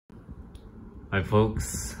Hi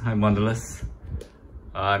folks, hi modelers.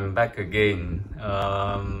 I'm back again,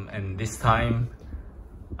 and this time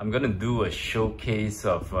I'm gonna do a showcase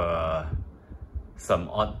of some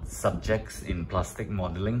odd subjects in plastic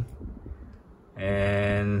modeling.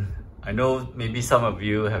 And I know maybe some of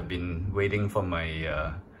you have been waiting for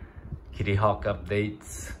my Kitty Hawk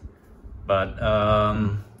updates, but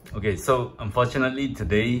okay, so unfortunately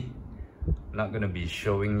today I'm not gonna be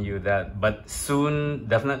showing you that, but soon,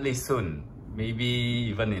 definitely soon, maybe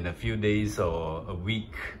even in a few days or a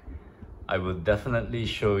week, I will definitely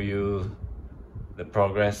show you the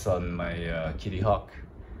progress on my Kitty Hawk,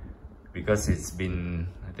 because it's been,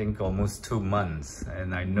 I think, almost 2 months,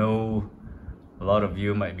 and I know a lot of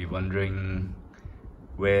you might be wondering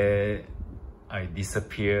where I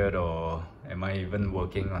disappeared, or am I even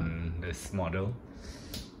working on this model.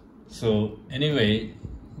 So anyway,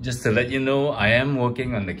 just to let you know, I am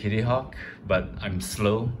working on the Kitty Hawk, but I'm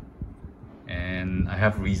slow, and I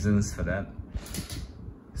have reasons for that.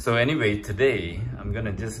 So anyway, today I'm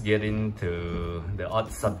gonna just get into the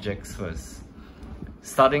odd subjects first,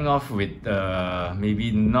 starting off with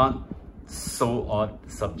maybe not so odd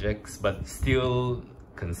subjects, but still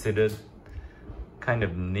considered kind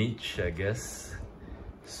of niche, I guess.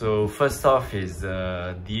 So first off is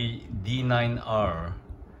D9R.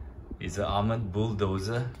 It's an armored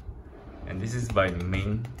bulldozer, and this is by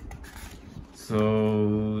MENG.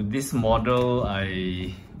 So this model,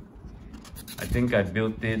 I think I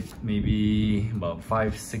built it maybe about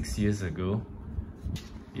 5-6 years ago.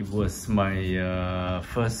 It was my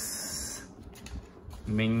first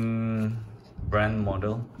MENG brand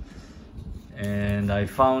model, and I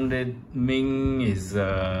found it, MENG is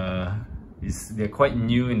they're quite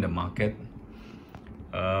new in the market,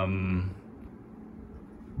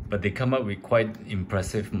 but they come up with quite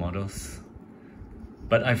impressive models.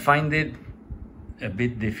 But I find it a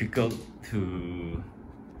bit difficult to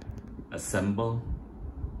assemble,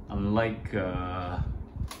 unlike the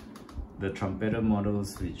trumpeter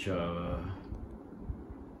models, which are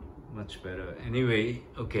much better. Anyway,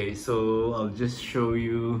 okay, so I'll just show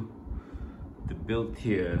you the build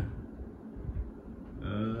here.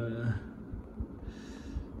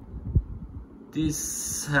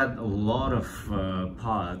 This had a lot of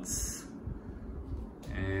parts,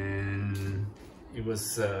 and it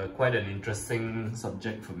was quite an interesting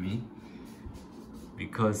subject for me,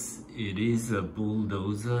 because it is a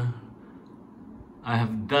bulldozer. I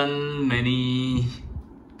have done many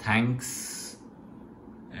tanks,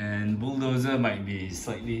 and bulldozer might be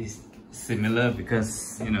slightly similar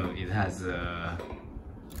because, you know, it has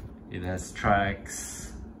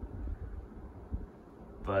tracks,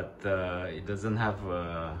 but it doesn't have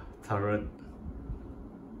a turret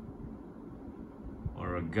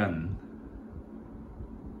or a gun.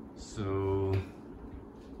 So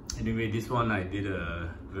anyway, this one I did a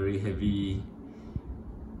very heavy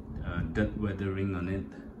dirt weathering on it.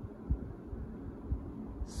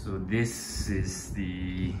 So this is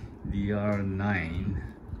the DR9.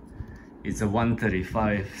 It's a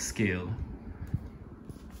 1/35 scale.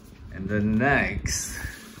 And then next,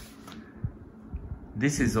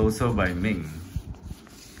 this is also by MENG.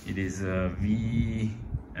 It is a VsKfz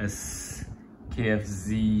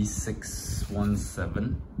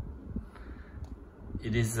 617.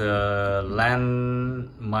 It is a land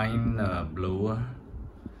mine blower.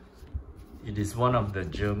 It is one of the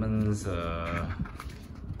Germans, you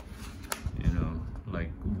know,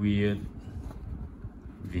 like weird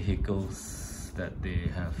vehicles that they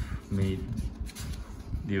have made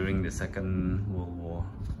during the Second World War.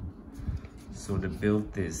 So the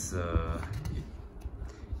build is,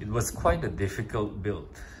 it was quite a difficult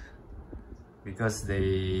build, because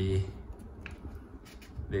they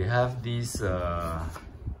have these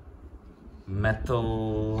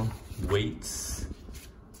metal weights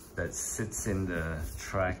that sits in the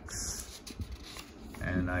tracks,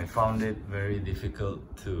 and I found it very difficult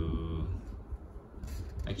to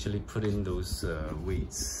actually put in those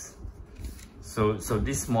weights. So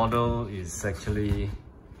this model is actually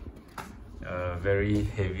very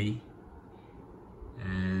heavy,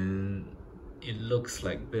 and it looks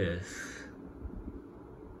like this.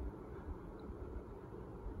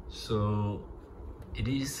 So it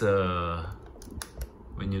is,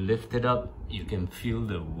 when you lift it up, you can feel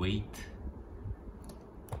the weight.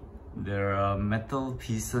 There are metal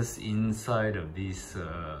pieces inside of these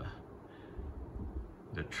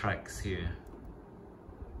the tracks here.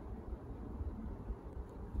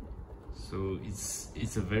 So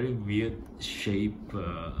it's a very weird shape.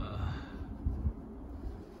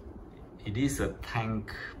 It is a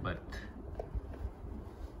tank, but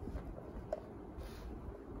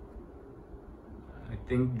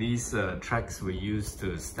think these tracks were used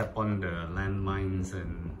to step on the landmines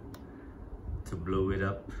and to blow it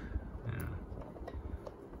up. Yeah.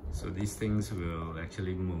 So these things will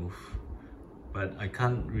actually move, but I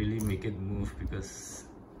can't really make it move because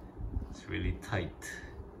it's really tight.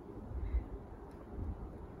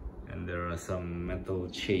 And there are some metal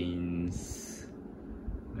chains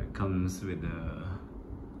that comes with the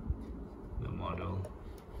model.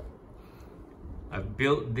 I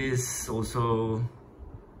built this also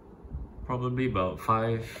probably about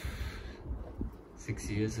 5-6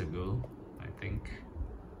 years ago, I think.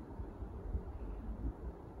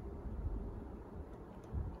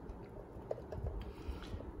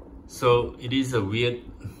 So it is a weird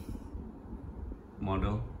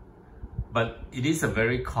model, but it is a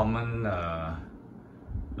very common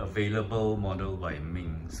available model by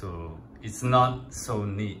MENG, so it's not so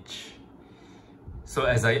niche. So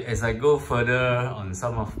as I go further on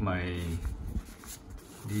some of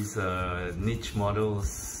these niche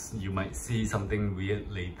models, you might see something weird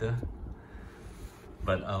later,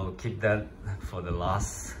 but I'll keep that for the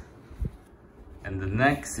last. And the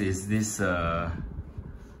next is this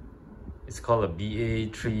it's called a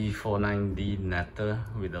BA349D Natter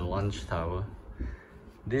with a launch tower.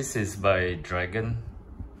 This is by Dragon.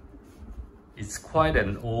 It's quite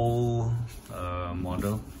an old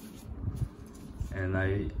model, and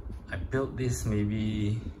I built this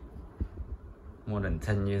maybe more than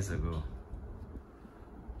 10 years ago.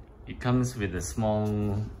 It comes with a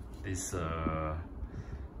small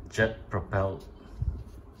jet propelled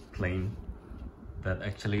plane that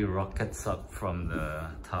actually rockets up from the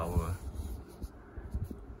tower.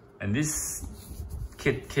 And this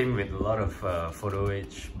kit came with a lot of photo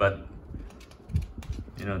etch, but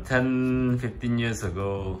you know, 10-15 years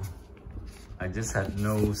ago, I just had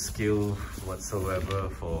no skill whatsoever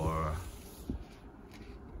for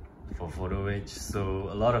photo etch, so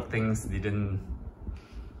a lot of things didn't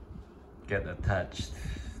get attached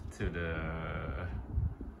to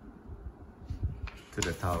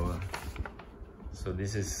the tower. So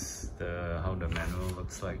this is how the manual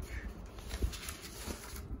looks like.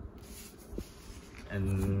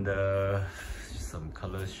 And some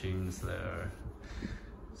color schemes there.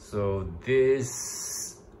 So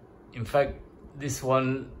this, in fact, this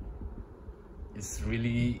one is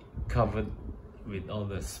really covered with all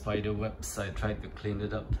the spider webs. I tried to clean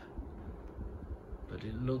it up, but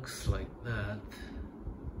it looks like that.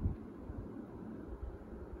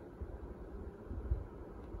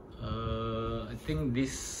 I think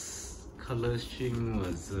this color scheme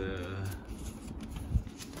was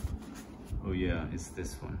oh yeah, it's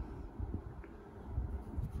this one.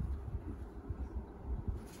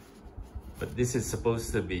 But this is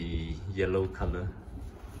supposed to be yellow color,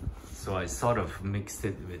 so I sort of mixed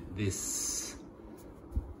it with this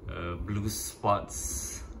blue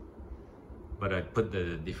spots, but I put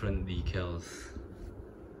the different decals.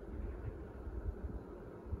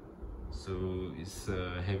 So it's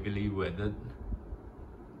heavily weathered.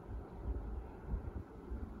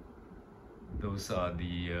 Those are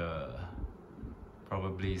the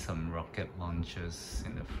probably some rocket launchers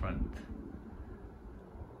in the front.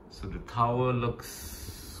 So the tower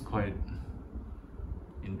looks quite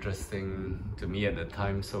interesting to me at the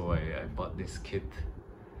time, so I bought this kit.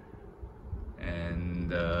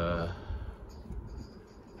 And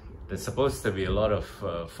there's supposed to be a lot of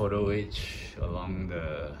photo etch along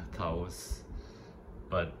the towers,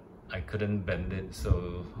 but I couldn't bend it,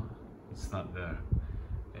 so it's not there.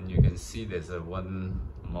 And you can see there's one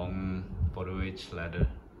long photo etch ladder,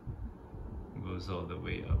 it goes all the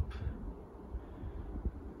way up.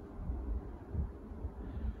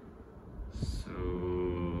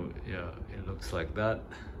 So yeah, it looks like that.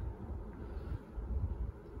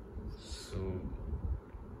 So,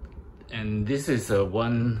 and this is a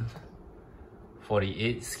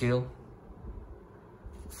 1/48 scale.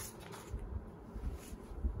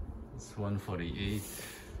 It's 1/48.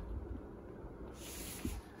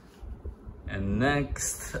 And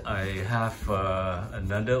next I have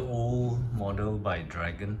another old model by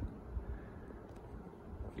Dragon.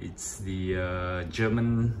 It's the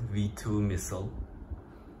German V2 missile,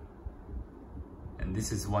 and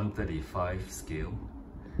this is 1/35 scale.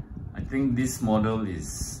 I think this model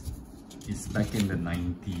is back in the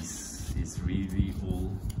 90s. It's really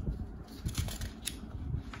old.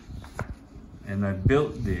 And I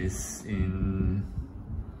built this in,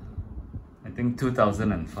 I think,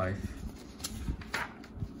 2005.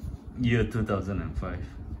 Year 2005.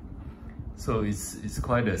 So it's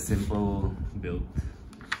quite a simple build.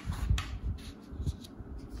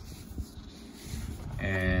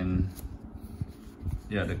 And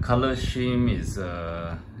yeah, the color scheme is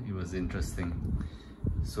it was interesting.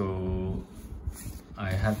 so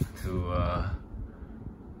I had to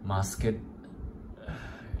mask it.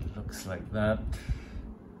 It looks like that.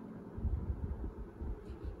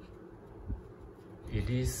 It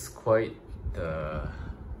is quite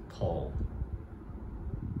tall,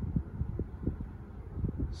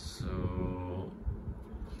 so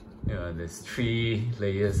yeah, there's 3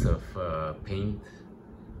 layers of paint.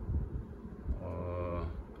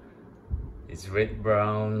 It's red,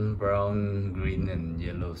 brown, green and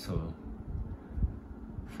yellow, so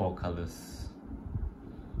 4 colors.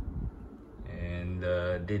 And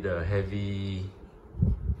did a heavy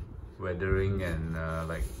weathering and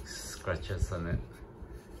like scratches on it.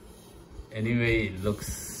 Anyway, it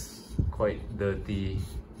looks quite dirty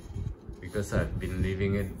because I've been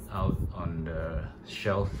leaving it out on the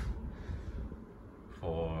shelf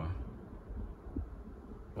for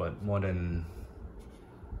what, more than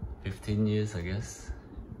 15 years, I guess.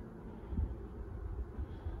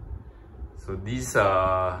 So these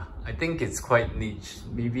are, I think it's quite niche.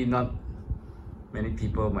 Maybe not many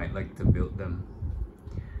people might like to build them.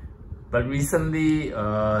 But recently,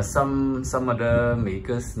 some other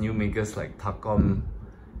makers, new makers like Takom,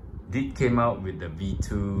 did came out with the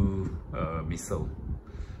V2 missile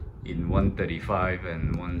in 135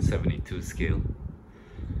 and 172 scale.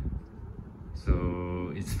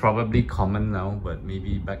 So it's probably common now, but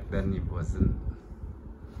maybe back then it wasn't.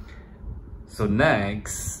 So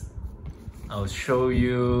next, I'll show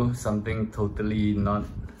you something totally not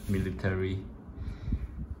military.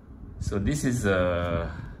 So this is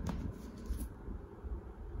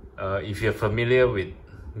if you're familiar with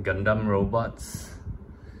Gundam robots,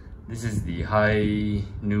 this is the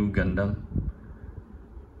Hi-Nu Gundam.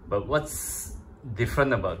 But what's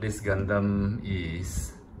different about this Gundam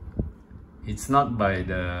is it's not by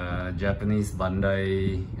the Japanese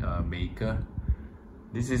Bandai maker.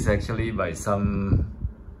 This is actually by some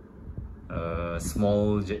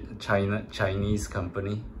small Chinese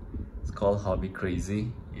company. It's called Hobby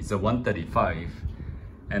Crazy. It's a 135,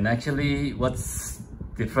 and actually what's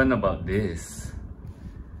different about this,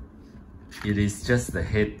 it is just the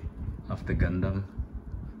head of the Gundam.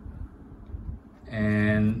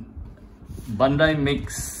 And Bandai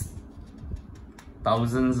makes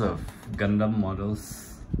thousands of Gundam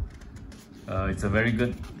models. It's a very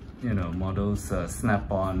good, models,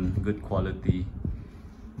 snap-on, good quality.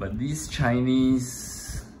 But these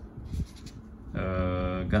Chinese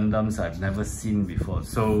Gundams I've never seen before,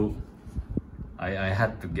 so I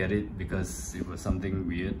had to get it because it was something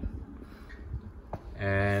weird.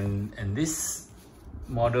 And this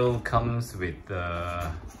model comes with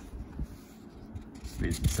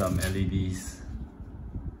some LEDs,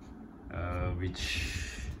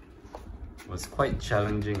 which was quite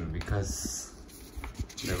challenging because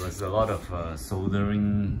there was a lot of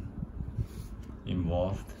soldering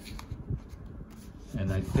involved.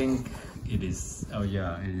 And I think it is, oh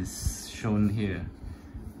yeah, it is shown here.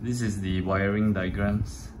 This is the wiring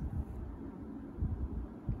diagrams,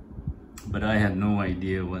 but I had no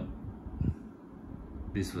idea what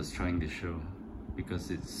this was trying to show because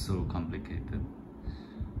it's so complicated.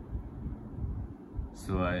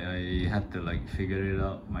 So I had to like figure it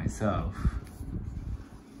out myself.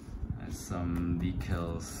 There's some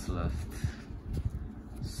decals left.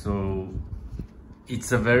 So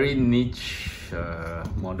it's a very niche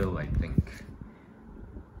model, I think,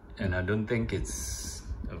 and I don't think it's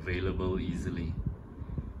available easily.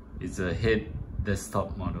 It's a head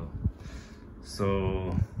desktop model.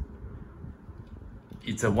 So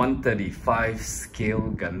it's a 135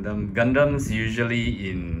 scale Gundam. Gundams usually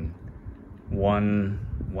in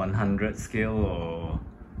 100 scale or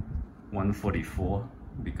 144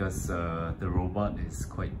 because the robot is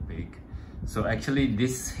quite big. So actually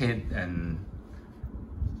this head and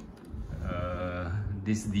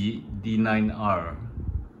this D9R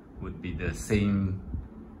would be the same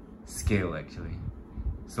scale actually.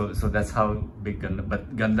 So that's how big Gundam,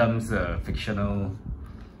 but Gundam's a fictional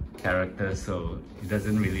character, so it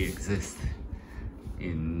doesn't really exist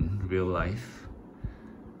in real life.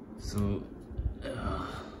 So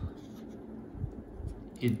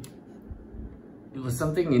it was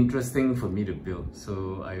something interesting for me to build,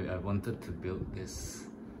 so I wanted to build this.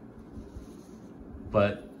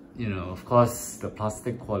 But of course the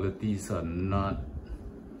plastic qualities are not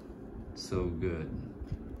so good.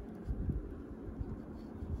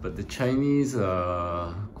 But the Chinese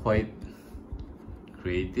are quite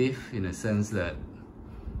creative in a sense that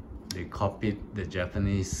they copied the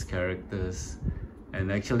Japanese characters,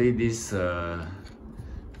 and actually these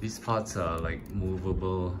parts are like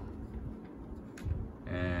movable,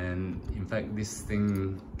 and in fact this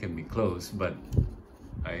thing can be closed, but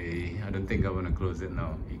I don't think I want to close it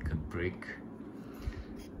now. It could break.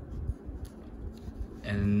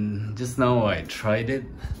 And just now I tried it.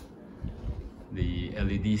 The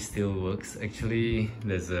LED still works. Actually,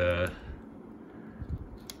 there's a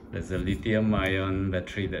lithium-ion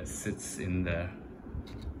battery that sits in there.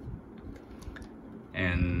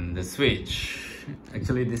 And the switch,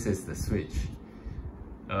 actually this is the switch.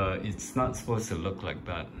 It's not supposed to look like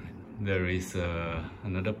that. There is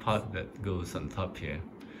another part that goes on top here.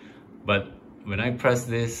 But when I press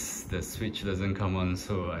this, the switch doesn't come on,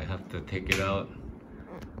 so I have to take it out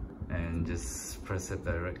and just press it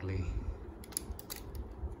directly.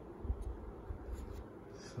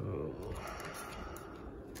 So,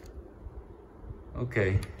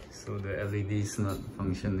 okay, so the LED is not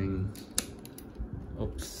functioning.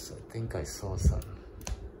 Oops, I think I saw some.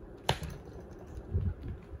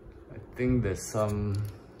 I think there's some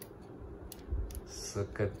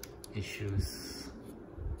circuit issues.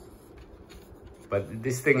 But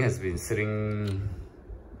this thing has been sitting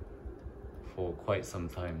for quite some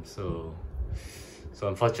time, so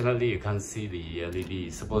unfortunately you can't see the LED.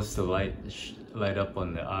 It's supposed to light up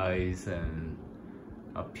on the eyes and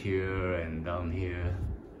up here and down here.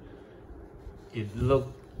 It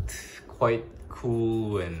looked quite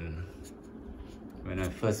cool when I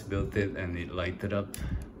first built it and it lighted up.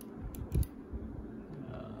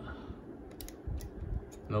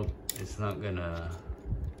 Nope, it's not gonna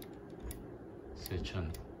switch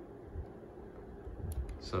on.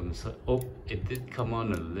 Oh, it did come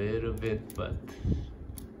on a little bit, but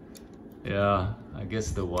yeah, I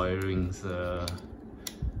guess the wirings,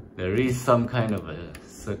 there is some kind of a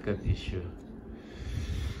circuit issue.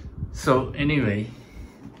 So anyway,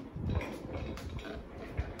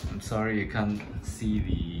 I'm sorry you can't see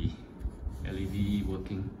the LED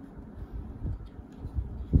working,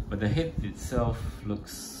 but the head itself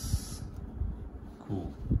looks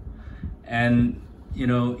cool. And you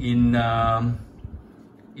know, in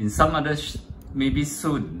some other maybe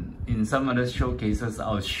soon in some other showcases,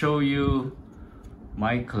 I'll show you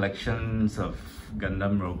my collections of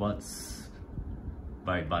Gundam robots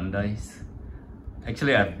by Bandai's.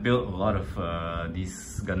 Actually, I've built a lot of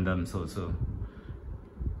these Gundams also,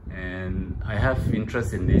 and I have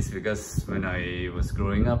interest in this because when I was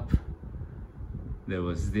growing up, there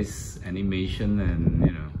was this animation, and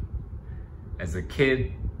you know, as a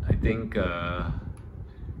kid, I think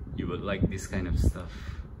you would like this kind of stuff.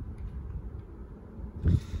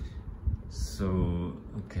 So,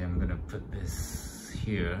 okay, I'm gonna put this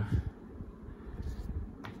here.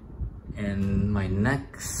 And my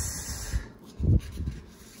next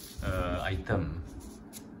item,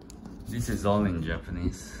 this is all in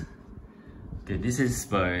Japanese. Okay, this is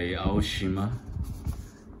by AOSHIMA.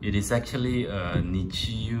 It is actually a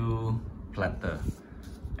Nichiyu platter.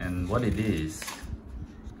 And what it is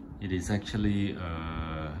actually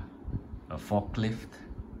a forklift.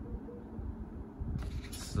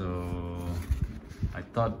 So I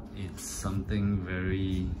thought it's something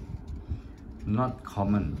very not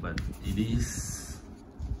common, but it is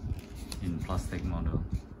in plastic model.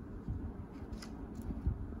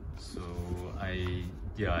 So I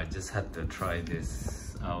just had to try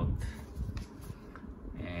this out.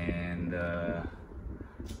 And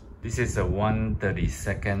this is a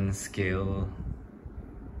 1/32 scale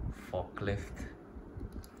forklift.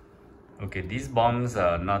 Okay, these bombs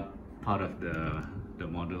are not part of the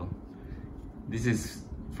model. This is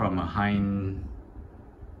from a Hind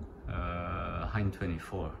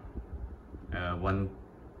 24,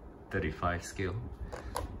 1/35 scale.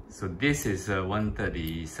 So this is a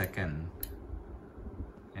 1/32,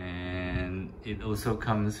 and it also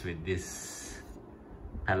comes with this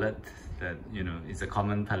pallet that, you know, it's a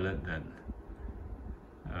common pallet that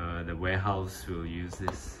the warehouse will use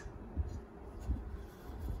this.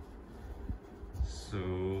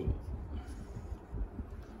 So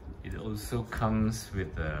it also comes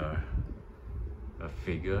with a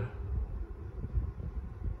figure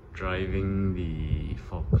driving the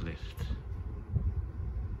forklift.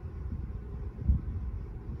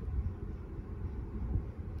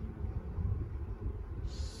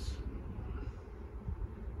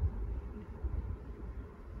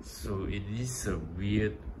 So it is a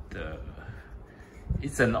weird,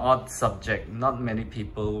 it's an odd subject. Not many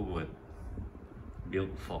people would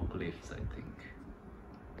build forklifts, I think.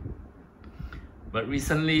 But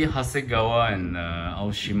recently, Hasegawa and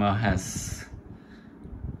AOSHIMA has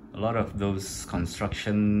a lot of those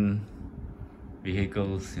construction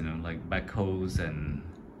vehicles, you know, like backhoes and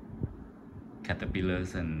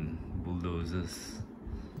caterpillars and bulldozers.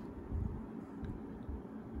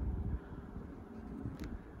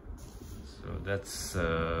 So that's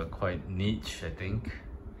quite niche, I think.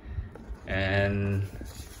 And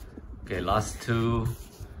okay, last two.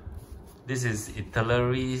 This is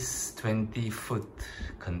ITALERI's 20-foot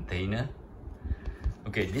container.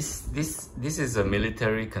 Okay, this is a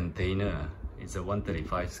military container. It's a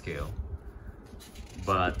 135 scale,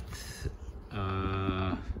 but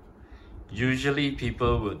usually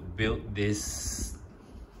people would build this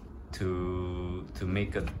to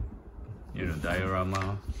make a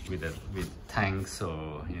diorama with tanks,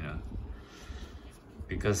 or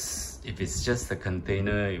because if it's just a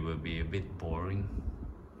container it will be a bit boring.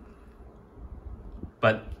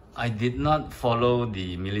 But I did not follow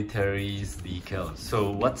the military's decal.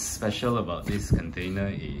 So what's special about this container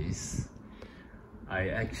is I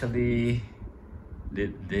actually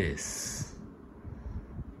did this.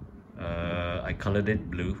 I colored it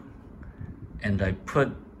blue and I put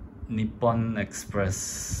Nippon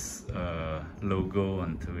Express logo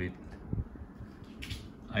onto it.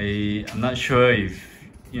 I'm not sure if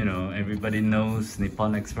everybody knows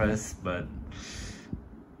Nippon Express,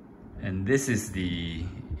 and this is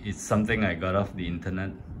it's something I got off the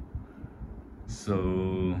internet,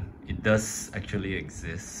 so it does actually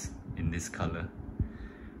exist in this color.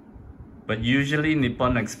 But usually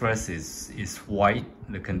Nippon Express is white,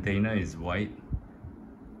 the container is white,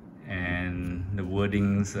 and the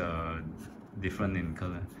wordings are different in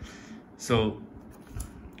color. So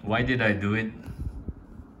why did I do it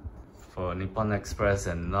for Nippon Express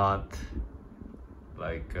and not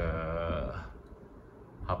like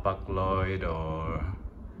Hapag-Lloyd, or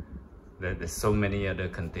there's so many other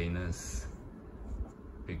containers?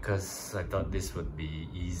 Because I thought this would be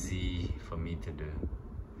easy for me to do.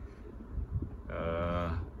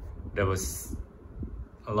 There was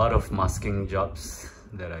a lot of masking jobs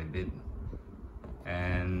that I did,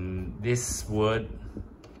 and this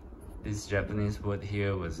Japanese word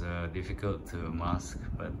here was difficult to mask,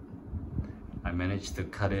 but I managed to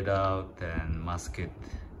cut it out and mask it.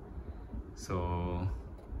 So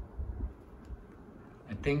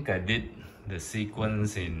I think I did the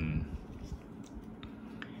sequence in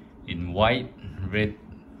white, red,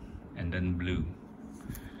 and then blue.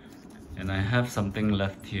 And I have something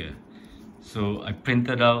left here. So I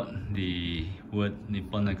printed out the word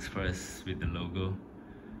Nippon Express with the logo,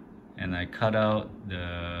 and I cut out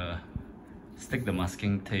stick the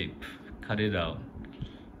masking tape, cut it out,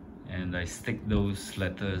 and I stick those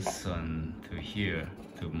letters onto here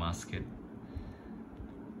to mask it.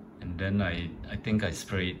 And then I think I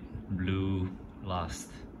sprayed blue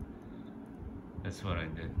last. That's what I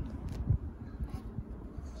did.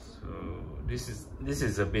 So this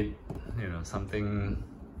is a bit, something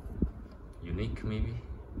unique maybe.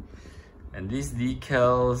 And these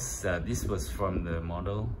decals, this was from the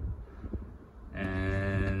model,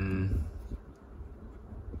 and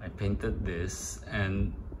I painted this,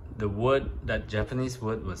 and the word, that Japanese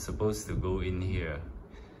word, was supposed to go in here,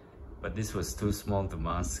 but this was too small to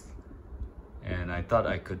mask, and I thought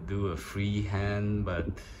I could do a free hand, but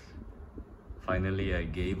finally I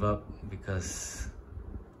gave up because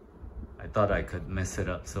I thought I could mess it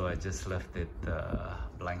up, so I just left it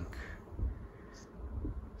blank.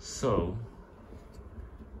 So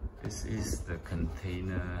this is the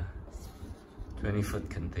container, 20-foot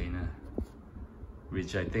container,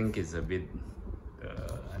 which I think is a bit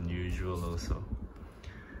unusual also.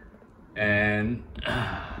 And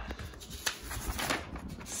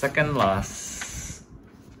second last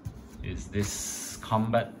is this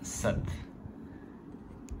combat set.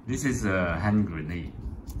 This is a hand grenade.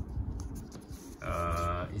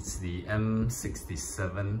 It's the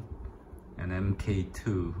M67 and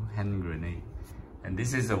MK.2 hand grenade, and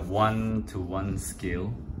this is a 1:1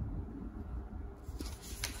 scale.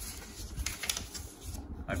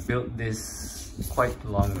 I built this quite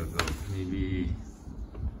long ago, maybe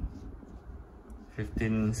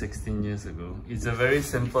 15-16 years ago. It's a very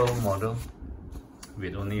simple model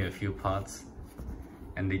with only a few parts,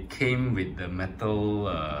 and it came with the metal,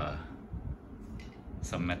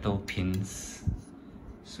 some metal pins.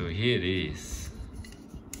 So here it is.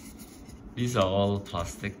 These are all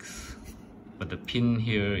plastics, but the pin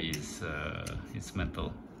here is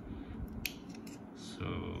metal. So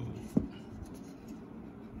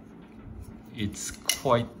it's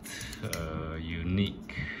quite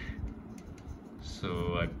unique.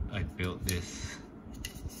 So I built this.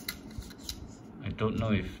 I don't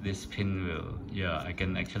know if this pin will, yeah, I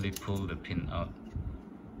can actually pull the pin out.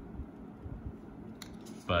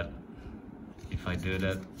 But if I do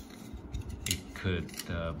that, it could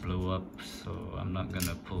blow up, so I'm not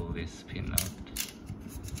gonna pull this pin out.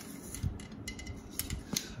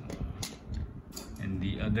 So, and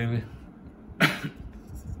the other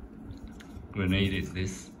grenade is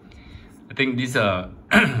this. I think these are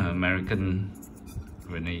American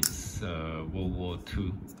grenades, World War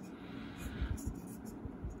II.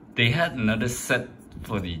 They had another set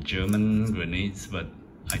for the German grenades, but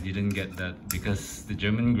I didn't get that because the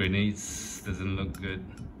German grenades doesn't look good.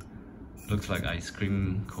 Looks like ice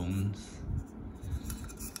cream cones.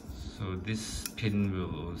 So this pin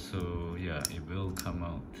will also, yeah, it will come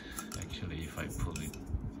out actually if I pull it.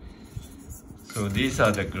 So these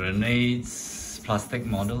are the grenades plastic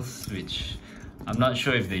models, which I'm not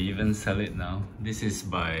sure if they even sell it now. This is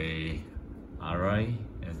by ARII,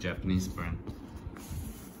 a Japanese brand.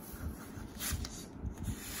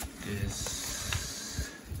 This.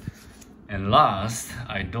 And last,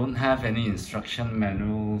 I don't have any instruction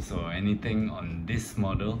manuals or anything on this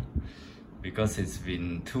model because it's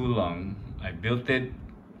been too long. I built it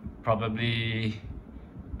probably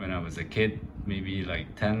when I was a kid, maybe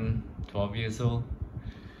like 10, 12 years old.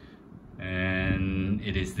 And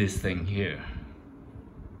it is this thing here.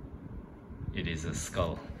 It is a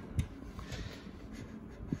skull.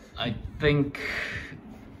 I think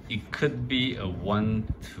it could be a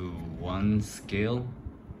 1:1 scale,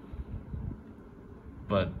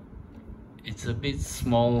 but it's a bit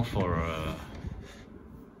small for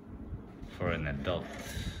an adult.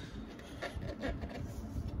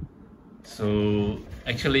 So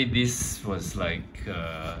actually this was like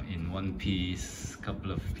in one piece,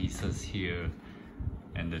 couple of pieces here,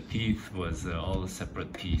 and the teeth was all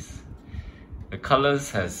separate piece. The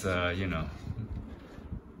colors has you know,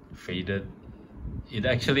 faded. It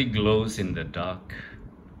actually glows in the dark,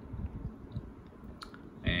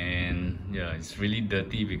 and yeah, it's really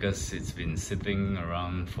dirty because it's been sitting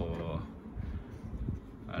around for,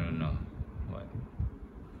 I don't know, what,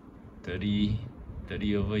 30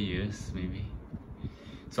 over years maybe.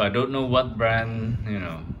 So I don't know what brand, you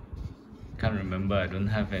know, can't remember. I don't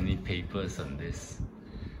have any papers on this,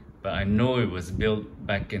 but I know it was built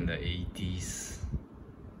back in the 80s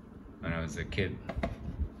when I was a kid,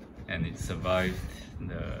 and it survived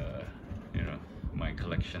the, you know, my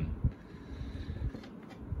collection.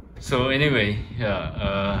 So anyway,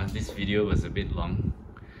 yeah, this video was a bit long.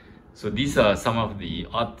 So these are some of the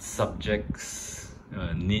odd subjects,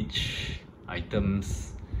 niche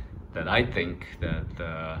items that I think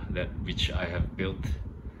that which I have built,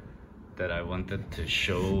 that I wanted to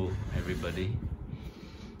show everybody.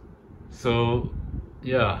 So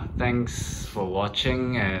yeah, thanks for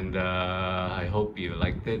watching, and I hope you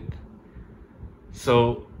liked it.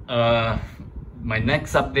 So my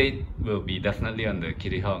next update will be definitely on the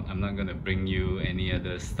Kitty Hawk. I'm not gonna bring you any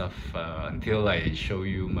other stuff until I show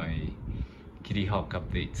you my Kitty Hawk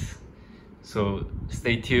updates. So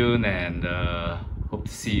stay tuned, and hope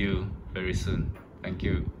to see you very soon. Thank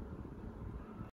you.